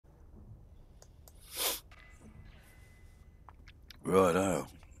Righto,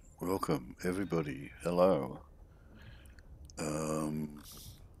 welcome everybody. Hello. Um,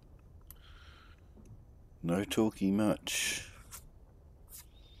 no talking much.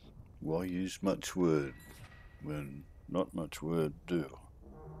 Why use much word when not much word do?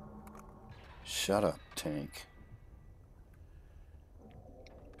 Shut up, tank.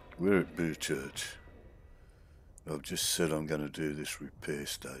 We're at Boo Church. I've just said I'm going to do this repair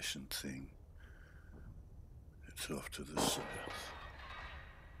station thing. It's off to the south.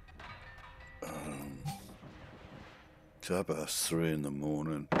 It's up past 3 in the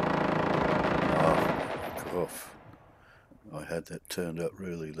morning. Oh, cough. I had that turned up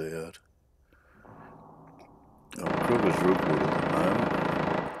really loud. I'm Kruger's Rookwood at the moment.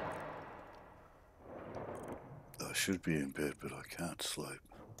 I should be in bed, but I can't sleep.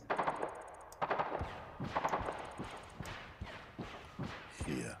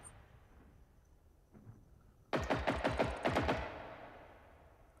 Here.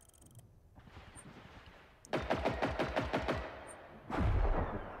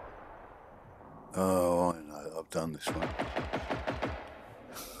 Oh, I know, I've done this one.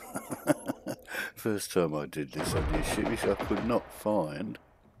 First time I did this on YouTube, I could not find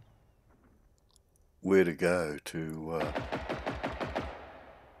where to go to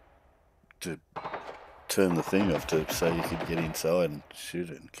turn the thing off to so you could get inside and shoot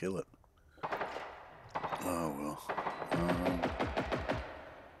it and kill it. Oh well.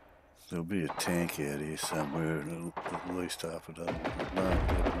 There'll be a tank out here somewhere and at least half a dozen. No,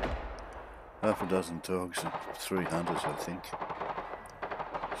 half a dozen dogs and 3 hunters, I think.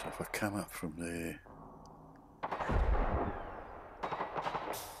 So if I come up from there,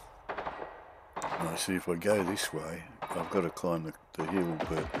 I see if I go this way, I've got to climb the hill,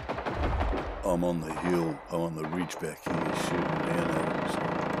 but I'm on the hill, I'm on the ridge back here shooting down at them.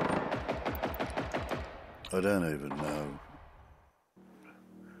 So I don't even know.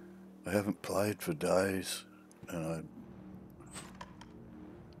 I haven't played for days, and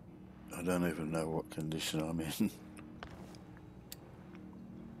I don't even know what condition I'm in.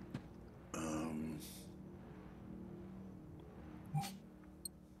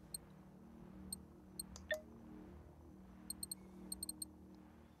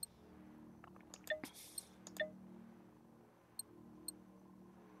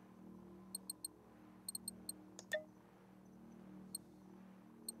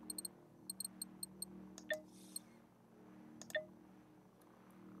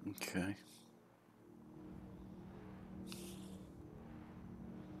 Okay.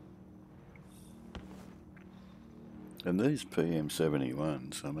 And these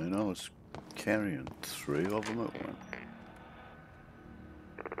PM71s, I mean, I was carrying 3 of them at once.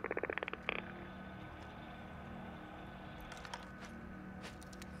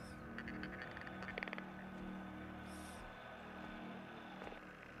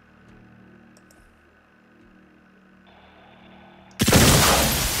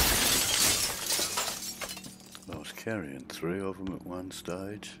 I was carrying 3 of them at one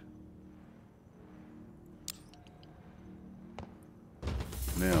stage.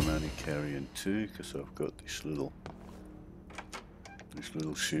 Now I'm only carrying 2 because I've got this little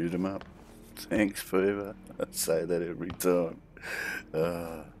shoot 'em up. Thanks, Fever. I say that every time.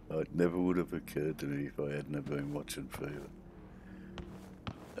 It never would have occurred to me if I hadn't have been watching Fever.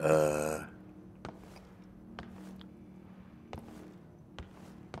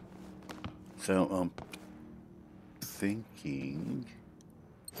 So I'm thinking.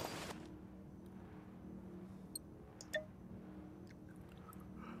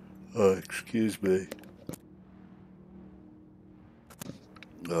 Oh, excuse me.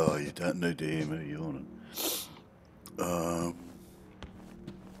 Oh, you don't need to hear me yawning. I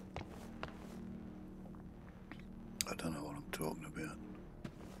don't know what I'm talking about.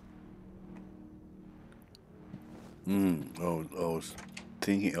 I was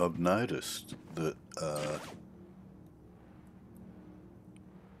thinking, I've noticed that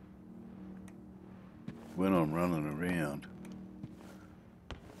when I'm running around,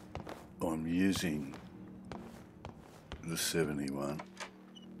 I'm using the 71.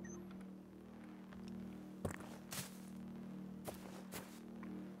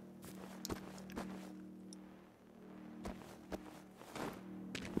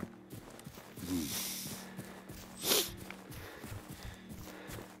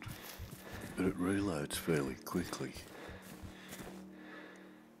 But it reloads fairly quickly.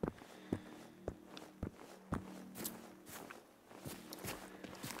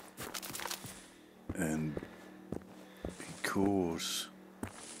 And because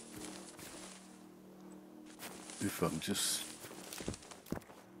if I'm just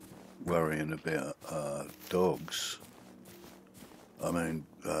worrying about dogs, I mean,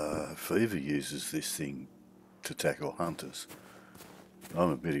 Fever uses this thing to tackle hunters.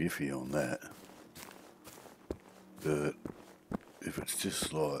 I'm a bit iffy on that. But if it's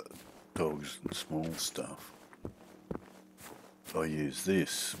just like dogs and small stuff, I use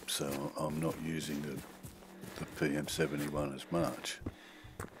this, so I'm not using the PM71 as much.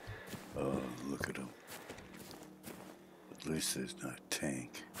 Oh, look at them. At least there's no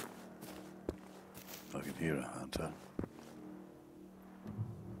tank. I can hear a hunter.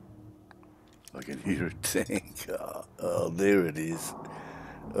 I can hear a tank. Oh, there it is.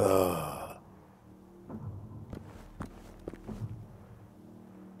 Oh.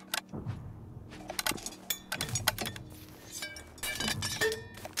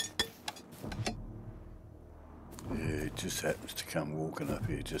 Yeah, it just happens to come walking up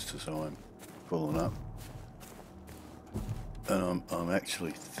here just as I'm pulling up. And I'm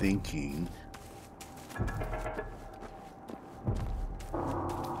actually thinking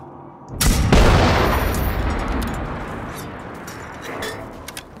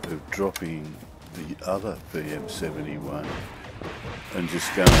of dropping the other PM71 and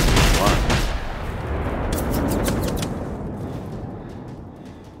just going with one.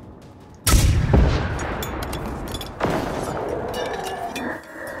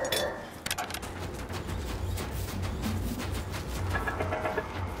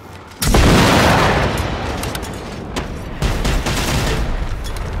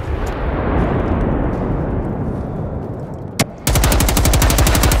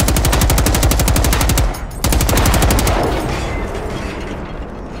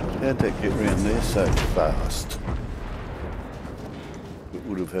 How'd that get round there so fast? It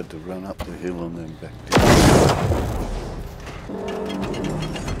would have had to run up the hill and then back down.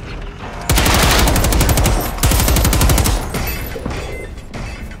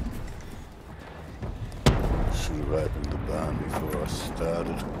 Should have opened the barn before I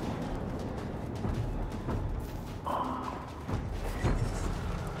started.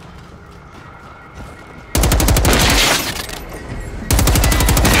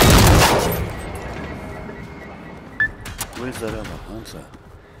 Where's that other hunter?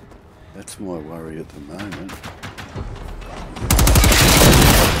 That's my worry at the moment.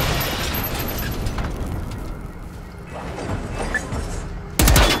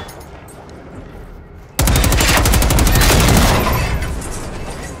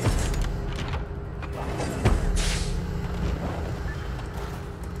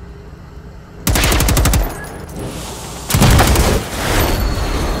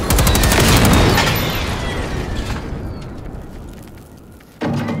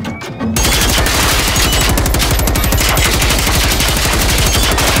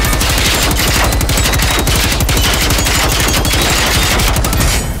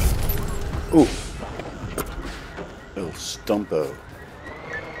 Oh, El Stumpo.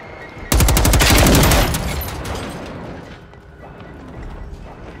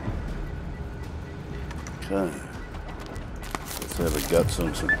 Okay, let's have a guts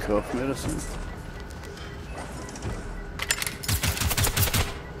on some cough medicine.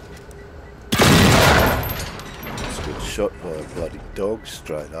 Let's get shot by a bloody dog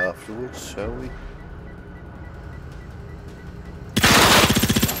straight afterwards, shall we?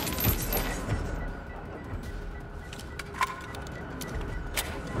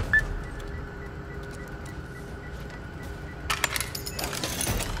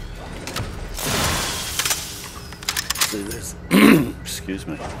 See, there's, excuse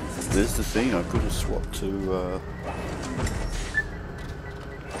me, there's the thing, I could have swapped to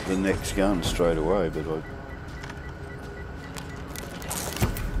the next gun straight away, but it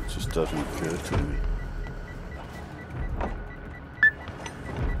just doesn't occur to me.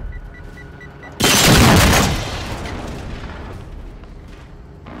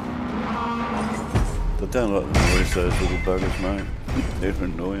 I don't like the noise, those little buggers, mate. They're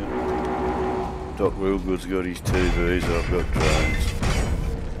annoying. Doc Realgood's got his TVs, I've got drones.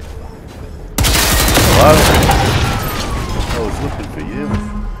 Hello? I was looking for you.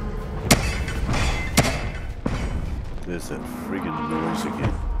 There's that friggin' noise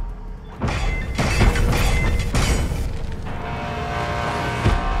again.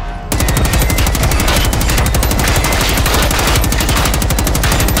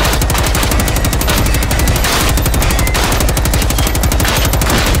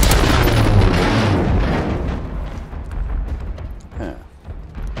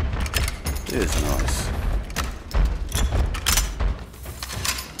 It's nice.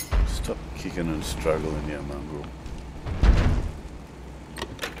 Stop kicking and struggling, you mongrel.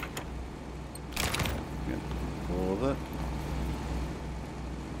 Get all of that.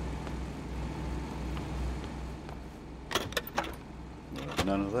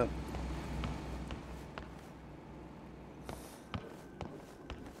 none of that.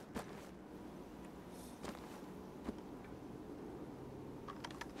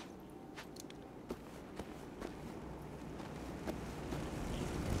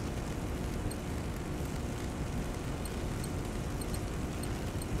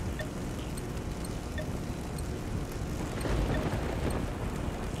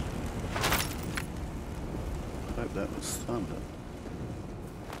 I hope that was thunder.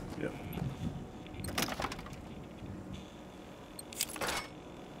 Yep.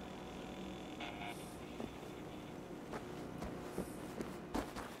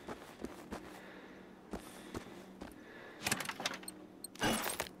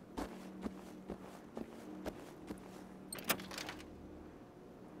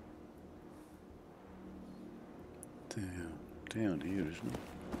 Down here, isn't it?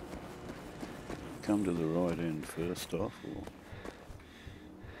 Come to the right end first off, or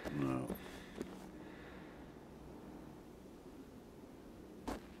no?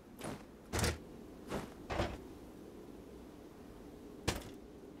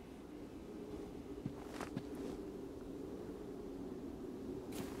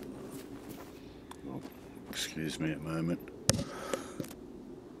 Oh, excuse me a moment.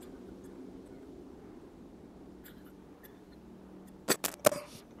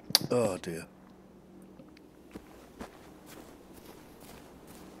 Oh dear.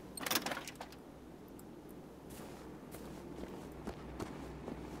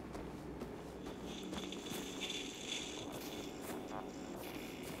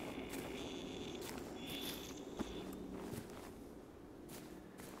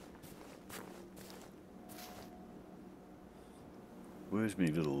 Where's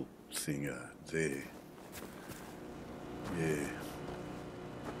me little thing? There. Yeah.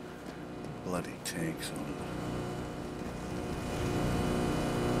 Bloody tanks on it.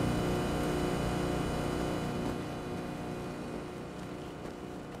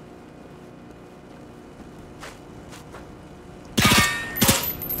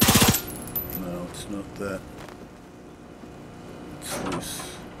 No, it's not that. It's this.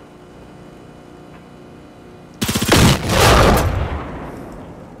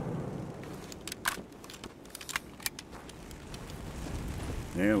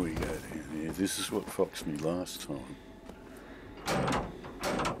 There we go down here. This is what foxed me last time.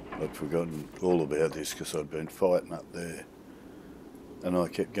 I'd forgotten all about this because I'd been fighting up there. And I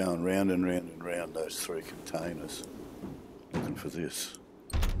kept going round and round and round those three containers looking for this.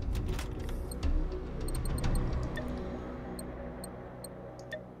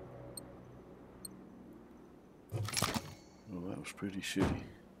 Well, that was pretty shitty.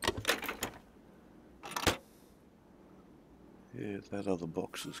 Yeah, that other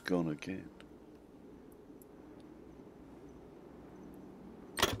box is gone again.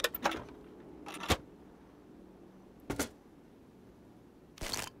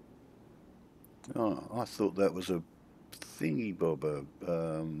 Oh, I thought that was a thingy bobber.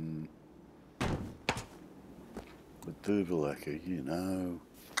 With Dubelaka, you know.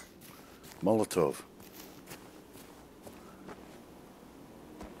 Molotov.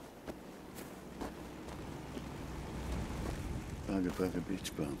 Bugger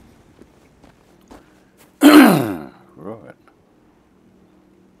bitch bum. Right.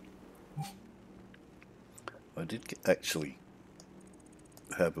 I did actually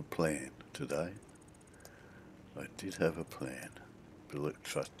have a plan today. I did have a plan.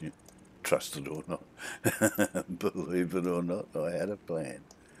 Trust it or not. Believe it or not, I had a plan.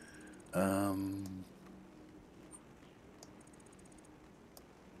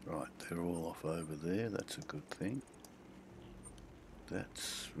 Right, they're all off over there. That's a good thing.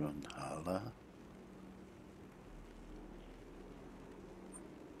 That's Runhala.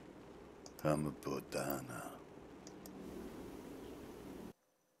 Hamabodana.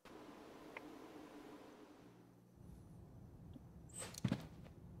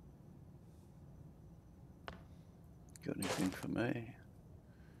 Got anything for me?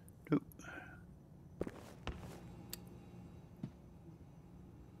 Nope.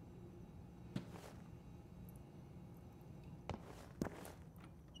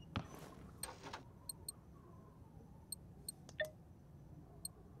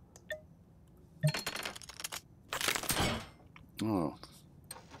 Oh,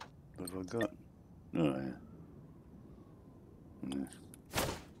 what have I got? Oh, yeah.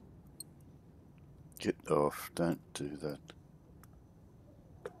 Get off, don't do that.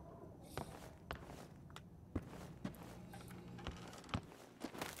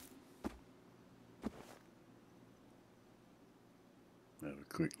 Have a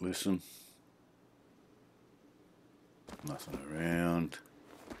quick listen. Nothing around.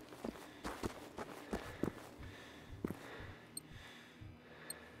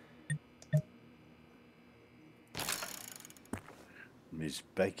 is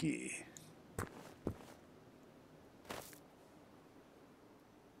back here.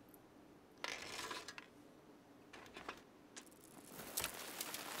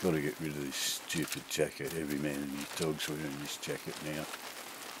 Got to get rid of this stupid jacket. Every man and his dog's wearing this jacket now.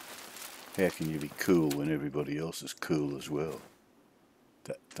 How can you be cool when everybody else is cool as well?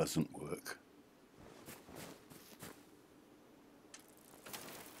 That doesn't work.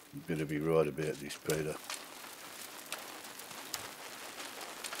 You better be right about this, Peter.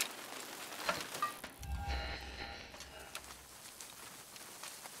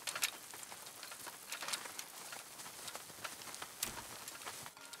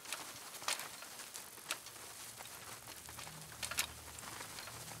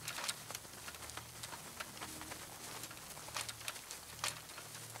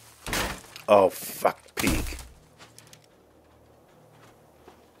 Oh, fuck, pig.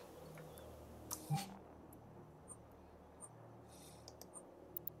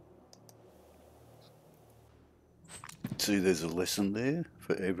 See, there's a lesson there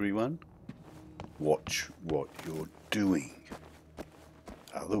for everyone. Watch what you're doing.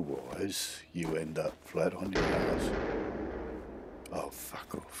 Otherwise, you end up flat on your ass. Oh,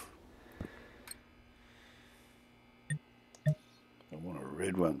 fuck off. I want a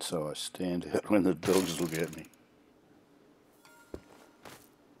red one so I stand out when the dogs look at me.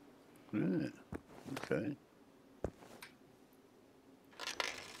 Yeah, okay.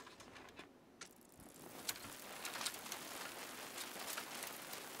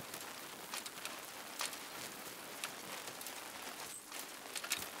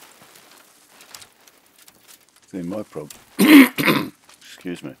 See, my problem,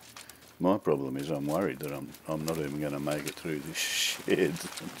 excuse me, my problem is I'm worried that I'm not even going to make it through this shed.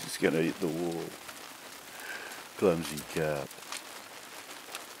 I'm just going to hit the wall. Clumsy carp.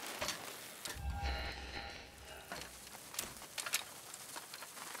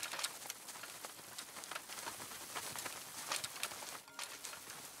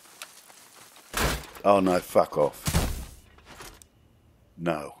 Oh no, fuck off.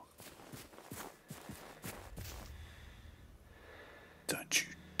 No. Don't you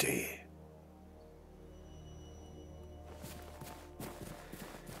dare.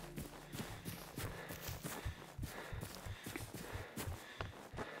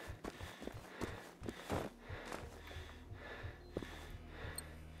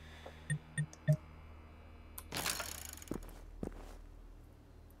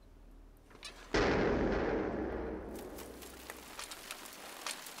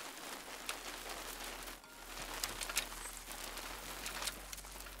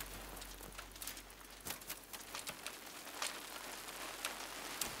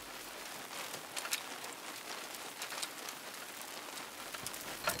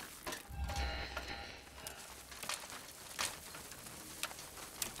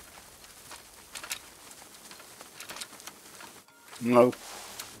 No.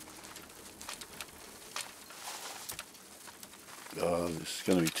 Oh, this is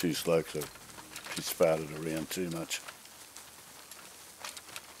going to be too slow because I've just farted around too much.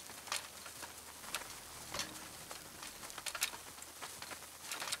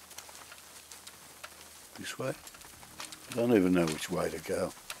 This way? I don't even know which way to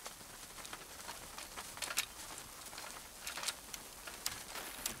go.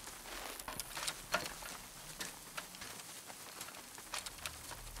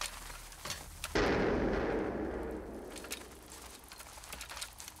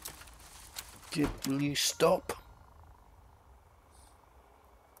 Will you stop?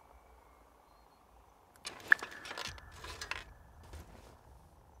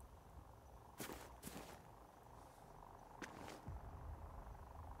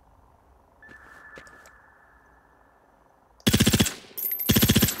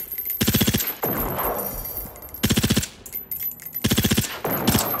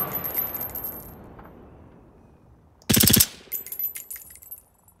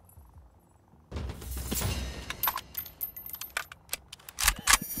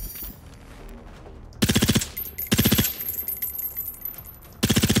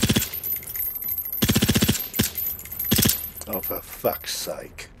 Oh, for fuck's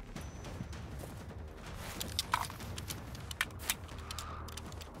sake.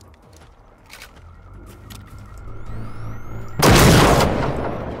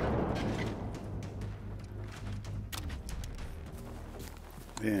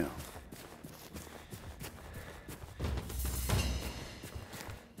 Yeah.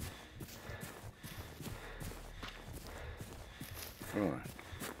 Right.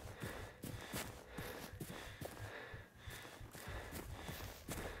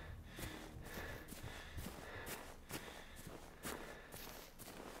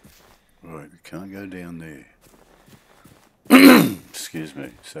 Right, we can't go down there. Excuse me.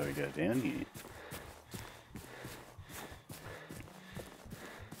 So we go down here.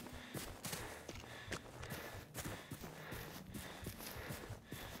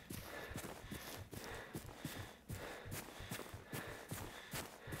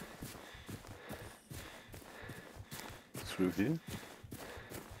 Through here.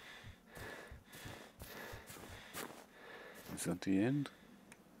 Is that the end?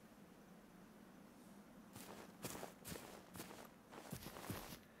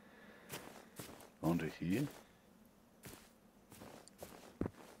 Onto here.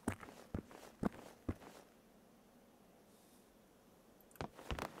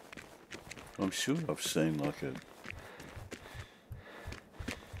 I'm sure I've seen like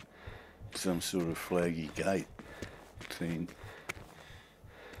some sort of flaggy gate thing.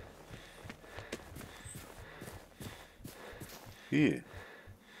 Here.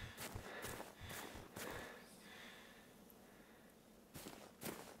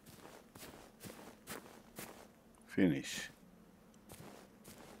 Finish.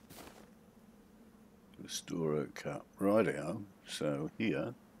 Restore oak cup. Righto. So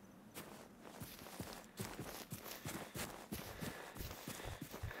here.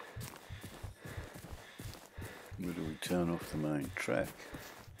 Where do we turn off the main track?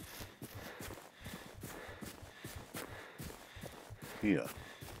 Here.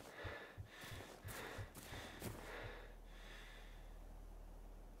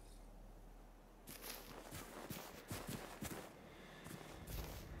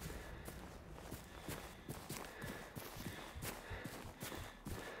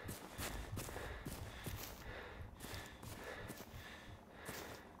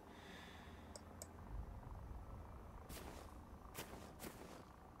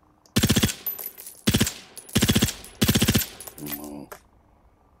 Oh.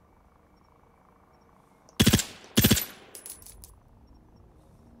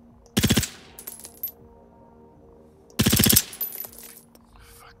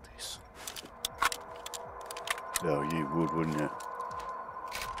 Fuck this. Oh, you would, wouldn't you?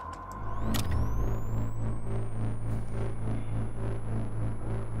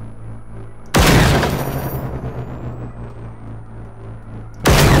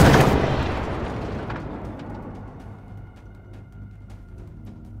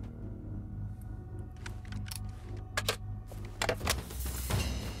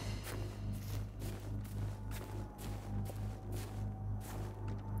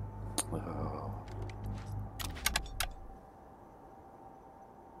 Oh.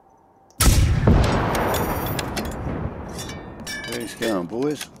 Where's going,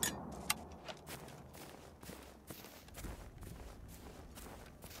 boys?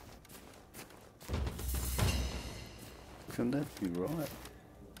 Can that be right?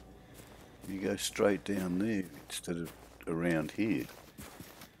 You go straight down there instead of around here.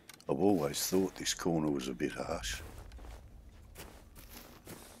 I've always thought this corner was a bit harsh.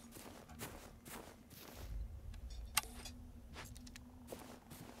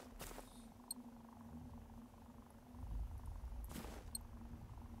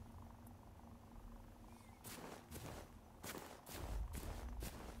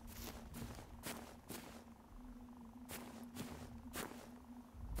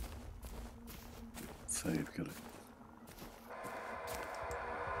 So you've got to...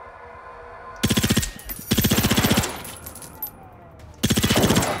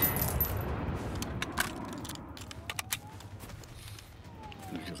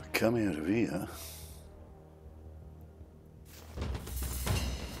 You've got to come out of here.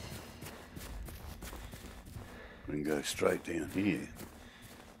 And go straight down here.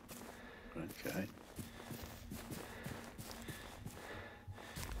 Okay.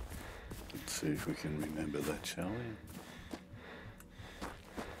 Let's see if we can remember that, shall we?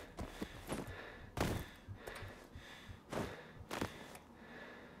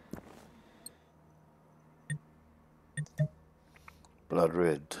 Blood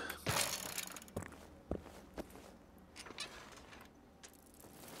red.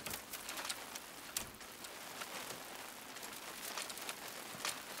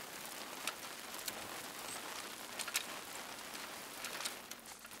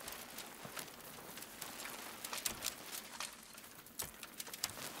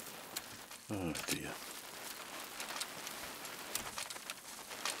 Oh dear.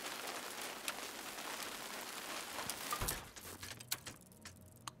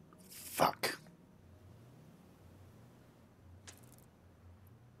 Fuck.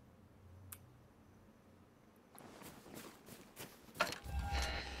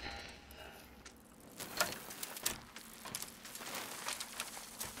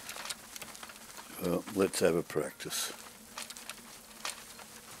 Well, let's have a practice.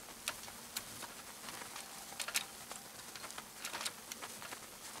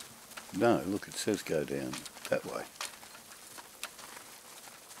 No, look, it says go down that way.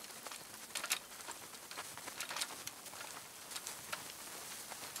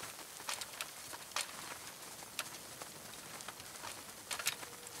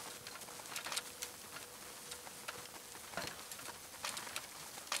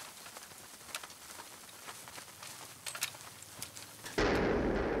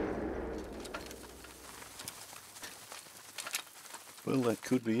 Well, that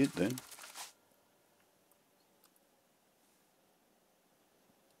could be it then.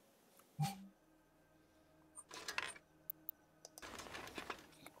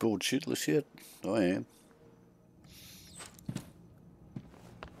 Bored shitless yet? I am.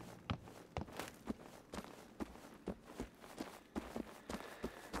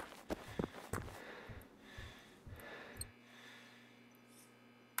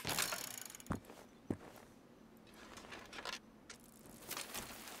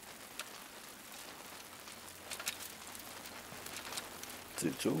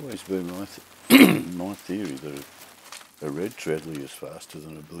 It's always been my my theory that a red treadly is faster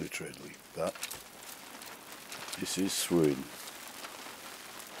than a blue treadly, but this is Sweden.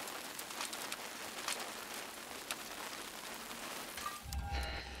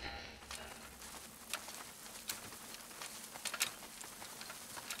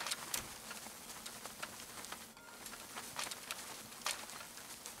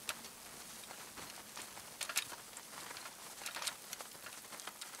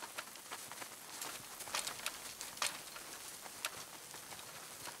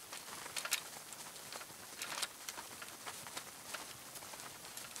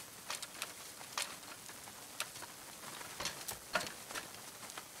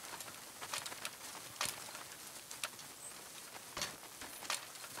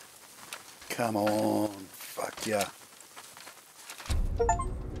 Come on, fuck yeah.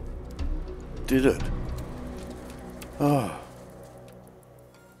 Did it? Oh.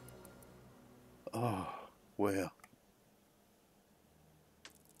 Oh, wow.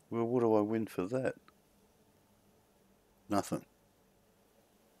 Well, what do I win for that? Nothing.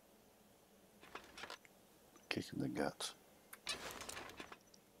 Kick in the guts.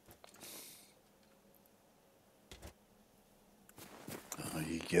 Oh,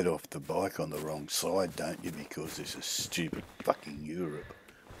 you get off the bike on the wrong side, don't you? Because this is stupid fucking Europe.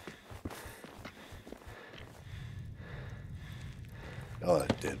 Oh,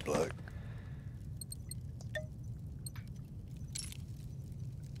 dead bloke.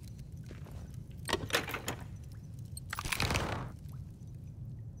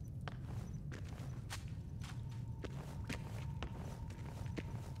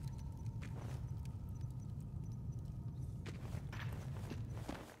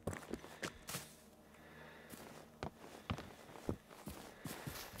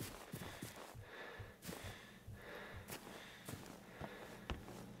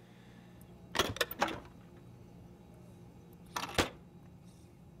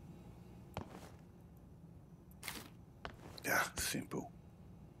 Ah, simple.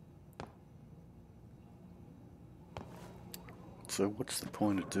 So what's the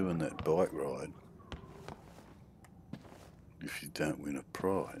point of doing that bike ride if you don't win a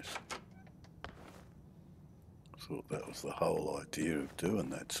prize? Thought that was the whole idea of doing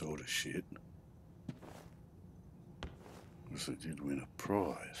that sort of shit. Was that you'd win a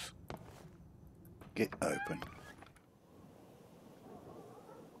prize. Get open.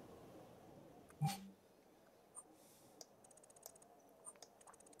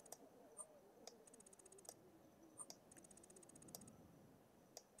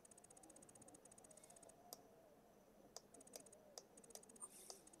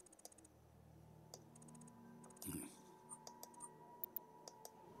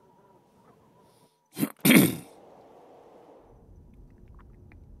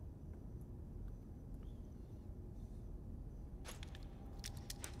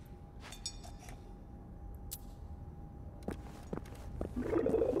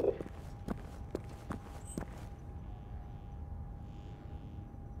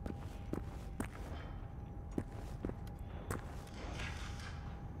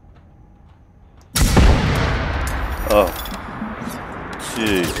 Oh,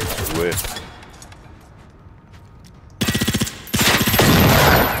 Jesus whip.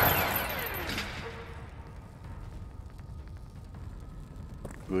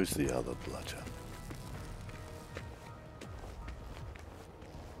 Where's the other bludger?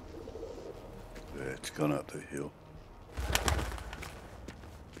 Yeah, it's gone up the hill.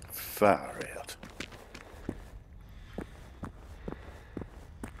 Far out.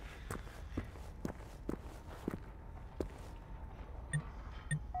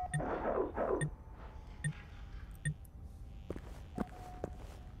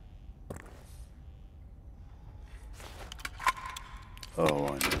 Oh,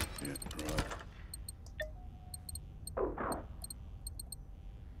 I know. Yeah, right.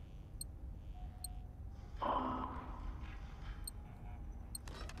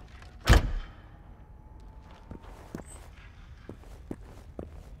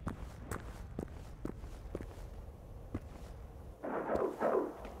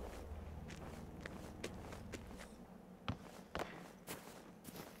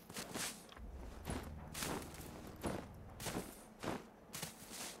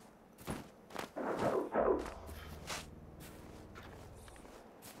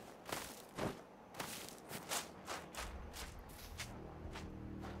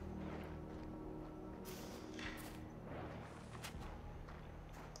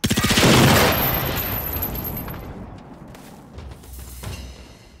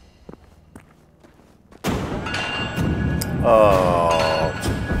 Oh,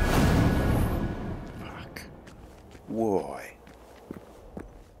 fuck. Why?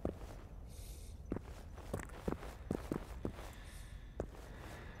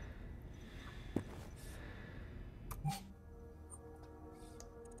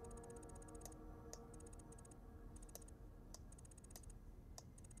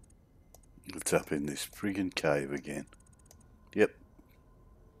 It's up in this friggin' cave again. Yep.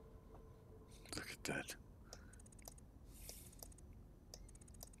 Look at that.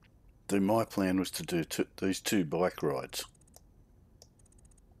 My plan was to do these two bike rides.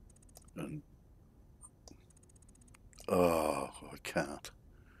 And oh, I can't.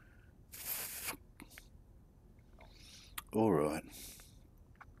 All right.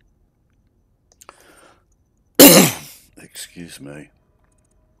 Excuse me.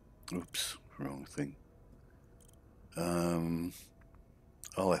 Oops, wrong thing.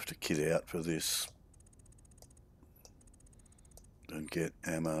 I'll have to kit out for this and get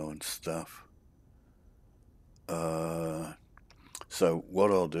ammo and stuff. So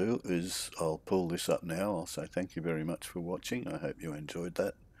what I'll do is I'll pull this up now. I'll say thank you very much for watching. I hope you enjoyed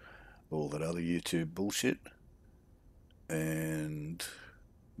that. All that other YouTube bullshit. And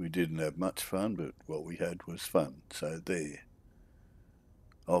we didn't have much fun, but what we had was fun. So there.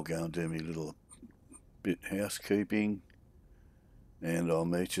 I'll go and do my little bit housekeeping, and I'll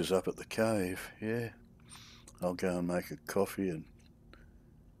meet you up at the cave. Yeah, I'll go and make a coffee and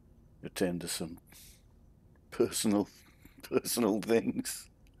attend to some personal things,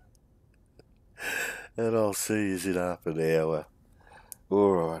 and I'll see you in half an hour.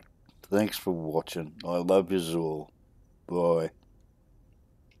 All right. Thanks for watching. I love you all. Bye.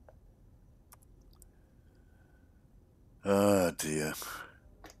 Oh dear.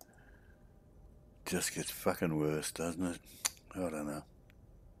 Just gets fucking worse, doesn't it? I don't know.